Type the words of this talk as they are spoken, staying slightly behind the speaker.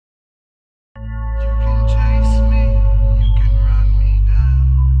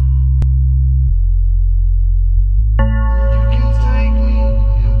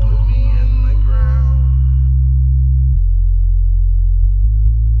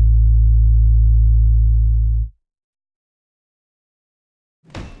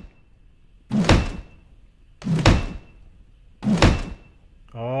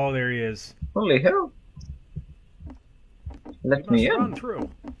is. Holy hell! Let me in. Run through.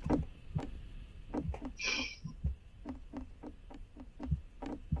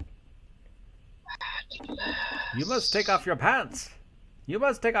 You must take off your pants. You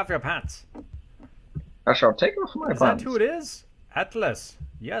must take off your pants. I shall take off my pants. Is that who it is? Atlas.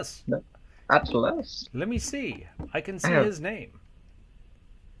 Yes. Atlas. Let me see. I can see his name.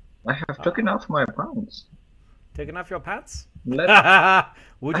 I have taken off my pants. Taken off your pants? Let...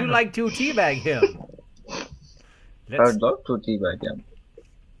 Would you like to teabag him? I'd love to teabag him.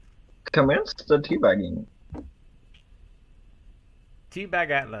 Commence the teabagging. Teabag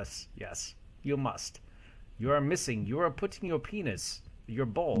Atlas. Yes, you must. You are missing. You are putting your penis, your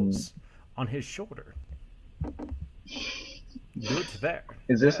balls, on his shoulder. Do it there.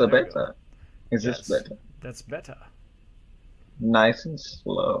 Is this a better? Is this better? That's better. Nice and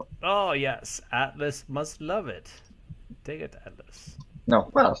slow. Oh yes, Atlas must love it. Take it, Atlas.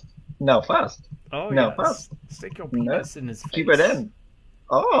 No, fast. No, fast. Oh no, yes. Fast. Stick your penis in his face. Keep it in.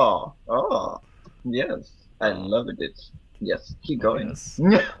 Oh, yes. I love it. Yes, keep going. Yes.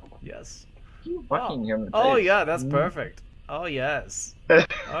 Yes. Keep fucking him in the Oh face. yeah, that's perfect. Oh yes.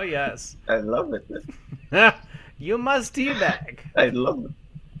 Oh yes. I love it. You must teabag. I love it.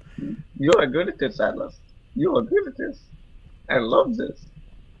 You are good at this, Atlas. You are good at this. I love this.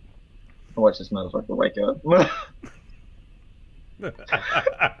 Watch this motherfucker wake up.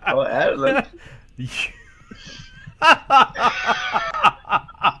 Oh, Atlas.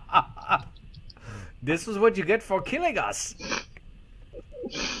 This is what you get for killing us.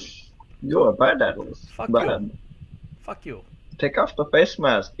 You are bad, Atlas. Fuck bad. you. Fuck you. Take off the face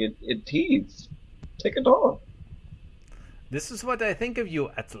mask. It teases. Take it off. This is what I think of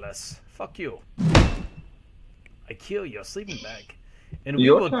you, Atlas. Fuck you. I kill your sleeping bag. And we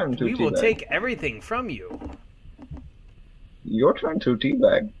will take everything from you. Your turn to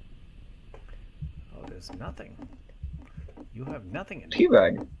teabag. Oh, there's nothing. You have nothing in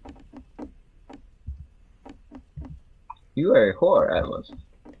teabag. You are a whore, Atlas.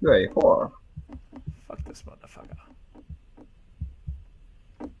 You are a whore. Fuck this motherfucker.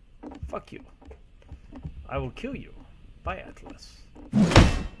 Fuck you. I will kill you. Bye, Atlas.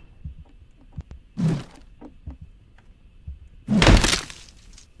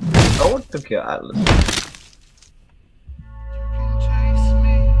 I want to kill Atlas.